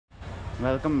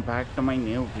Welcome back to my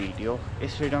new video.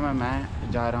 इस video में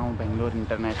मैं जा रहा हूँ बेंगलुरु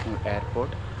इंटरनेशनल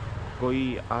एयरपोर्ट।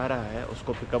 कोई आ रहा है,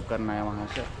 उसको पिकअप करना है वहाँ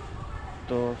से।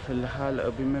 तो फ़िलहाल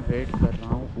अभी मैं वेट कर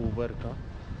रहा हूँ ऊबर का,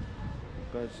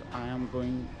 because I am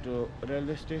going to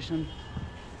railway station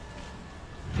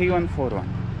 3141।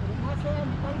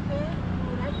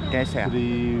 कैसे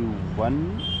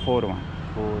 3141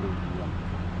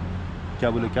 क्या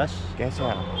बोले? कैसे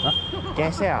आप?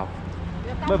 कैसे आप?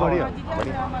 मैं बढ़िया।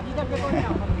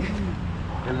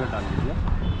 हेलमेट डाल दीजिए।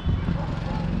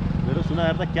 मेरे सुना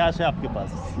यार था कैश है आपके पास।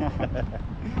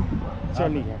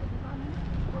 चलिए।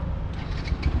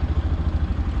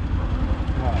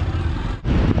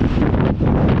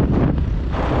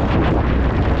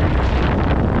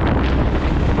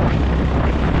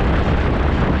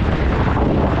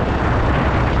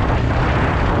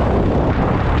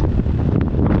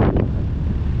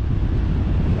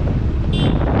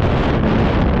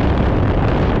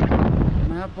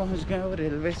 पहुंच गए वो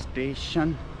रेलवे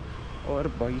स्टेशन। और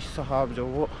भाई साहब जो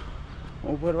वो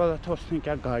ऊबर वाला था उसने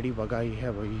क्या गाड़ी भगाई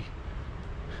है भाई,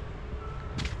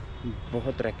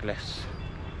 बहुत रेकलेस।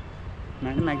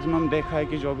 मैंने मैक्सिमम देखा है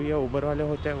कि जो भी है ऊबर वाले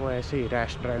होते हैं वो ऐसे ही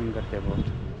रैश ड्राइविंग करते हैं बहुत।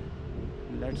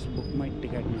 Let's book my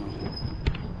ticket now.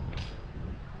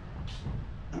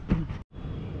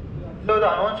 The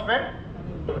announcement.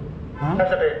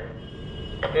 That's the train.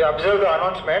 You observe the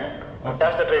announcement. Okay.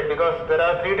 That's the train because there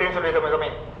are 3 trains will be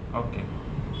coming. Okay.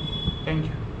 Thank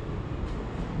you.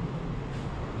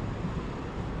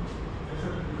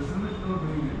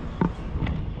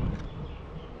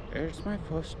 It's my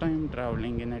first time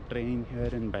traveling in a train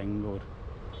here in Bangalore,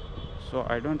 so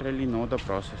I don't really know the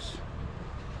process.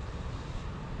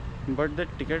 But the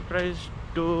ticket price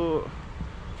to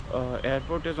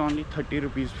airport is only 30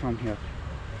 rupees from here.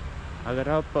 अगर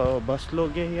आप बस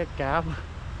लोगे या cab,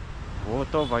 वो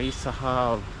तो भाई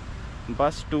साहब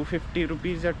बस 250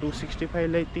 रुपीज़ या 265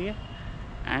 लेती है,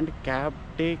 and cab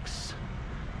takes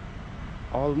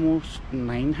almost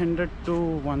 900 to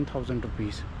 1000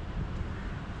 rupees.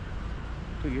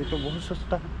 तो ये तो बहुत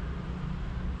सस्ता है।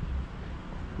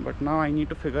 But now I need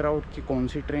to figure out कि कौन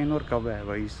सी ट्रेन और कब है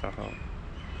भाई साहब।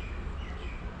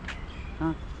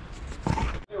 हाँ,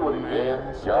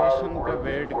 मैं स्टेशन पे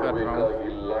वेट कर रहा हूँ।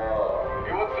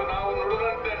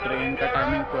 ट्रेन का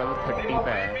टाइमिंग 12:30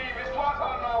 पे है।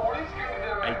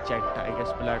 I check, I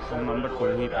guess platform number 2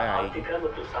 ही पे आएगी।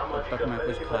 तब तक मैं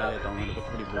कुछ खा लेता हूँ, मेरे को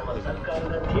थोड़ी भूख लगी।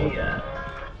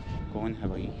 कौन है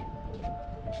भाई?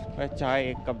 भाई चाय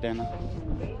 1 कप देना।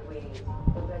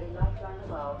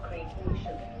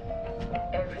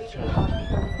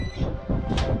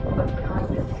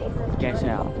 कैसे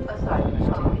आप?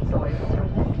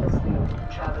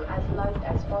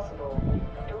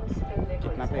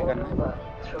 कितना पे करना है?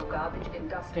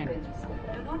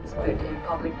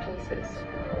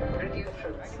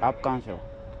 आप कहाँ से हो?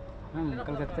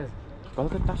 कलकत्ता से।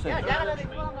 कोलकाता से?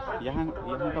 यहाँ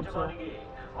कब से हो?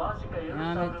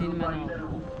 यहाँ मैं 3 महीने।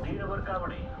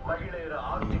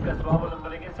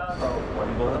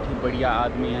 बहुत ही बढ़िया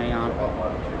आदमी है यहाँ पर।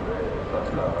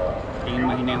 3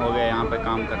 महीने हो गए यहाँ पे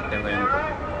काम करते हुए इनको,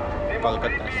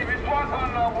 कोलकाता से।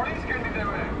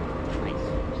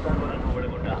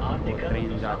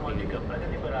 ट्रेन जाती है।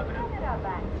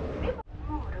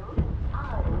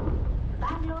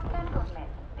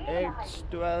 It's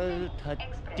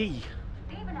 12:30,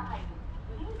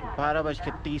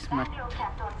 12:30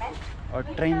 और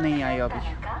ट्रेन नहीं आई अभी।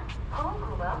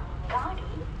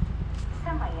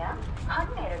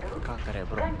 क्या करे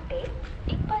ब्रो?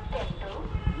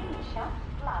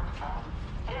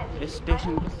 इस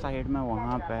स्टेशन के साइड में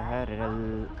वहाँ पे है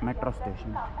metro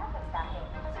station,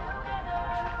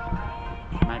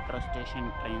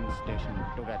 train station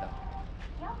together.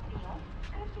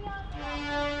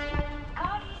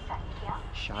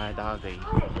 शायद आ गई।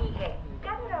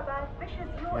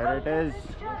 Here it is,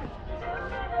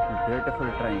 beautiful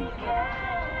train.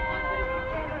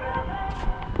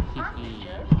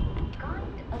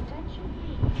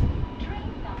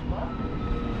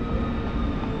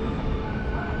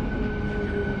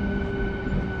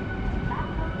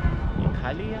 ये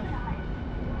खाली है?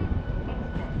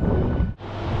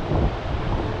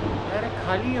 अरे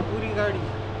खाली है पूरी गाड़ी,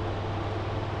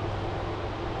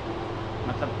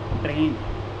 मतलब ट्रेन।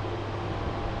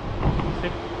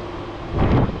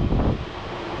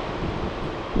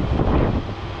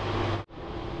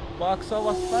 बॉक्स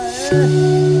वस्ता है।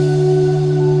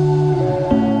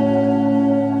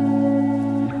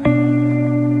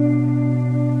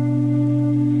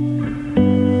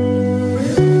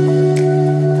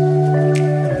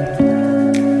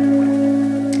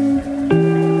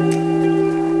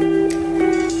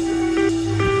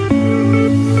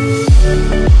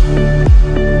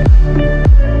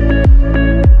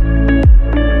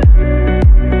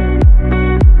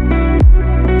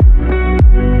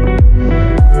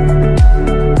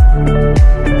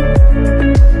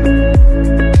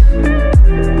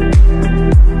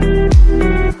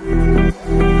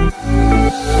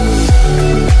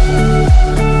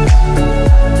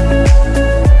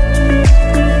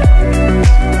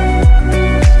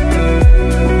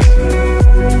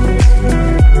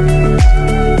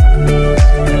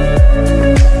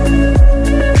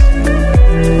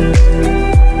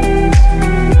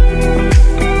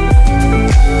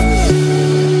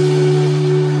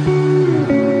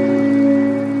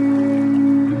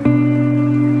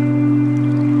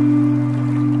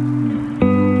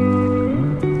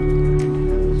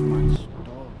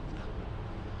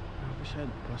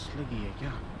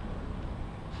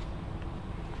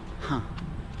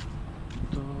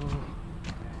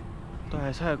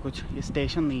 कुछ, ये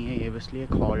स्टेशन नहीं है, ये इसलिए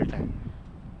एक हॉल्ट है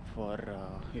for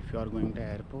if you are going to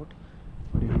airport.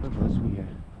 और यहाँ पे बस भी है,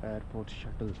 airport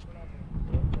shuttle.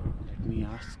 Let me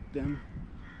ask them.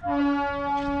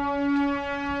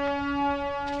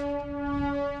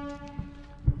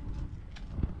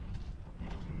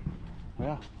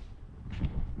 या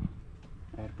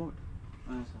एयरपोर्ट।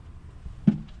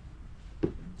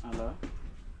 हेलो,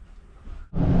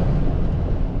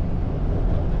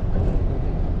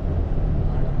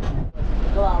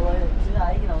 तो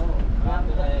आएगी ना वो,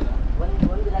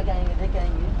 वन भी जाके आएंगे, देख के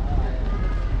आएंगे।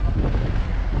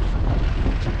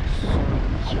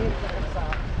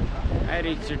 I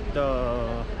reach the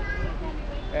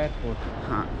airport.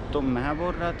 हाँ, तो मैं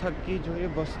बोल रहा था कि जो ये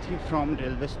बस थी from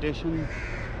railway station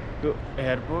to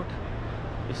airport,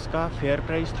 इसका फेयर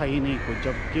प्राइस था ही नहीं कुछ,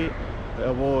 जबकि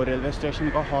वो रेलवे स्टेशन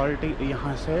का हॉल्ट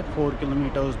यहाँ से 4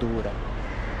 किलोमीटर्स दूर है।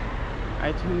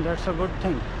 I think that's a good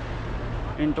thing.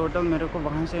 In total मेरे को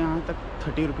वहाँ से यहाँ तक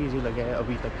 30 रुपीज़ ही लगे हैं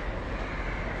अभी तक।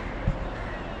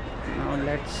 Now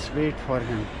let's wait for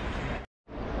him.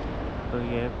 तो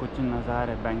ये कुछ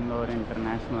नज़ारे बेंगलोर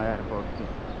इंटरनेशनल एयरपोर्ट के।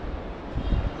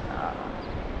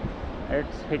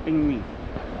 It's hitting me.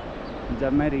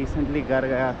 जब मैं रिसेंटली घर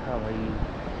गया था भाई,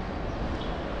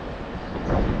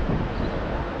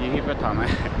 यहीं पे था मैं।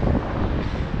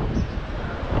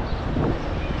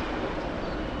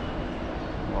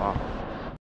 वाह,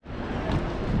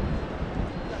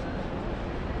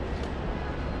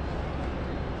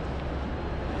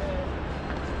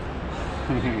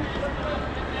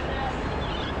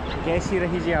 कैसी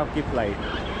रही जी आपकी फ़्लाइट?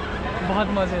 बहुत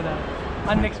मज़ेदार,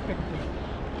 अनएक्सपेक्टेड।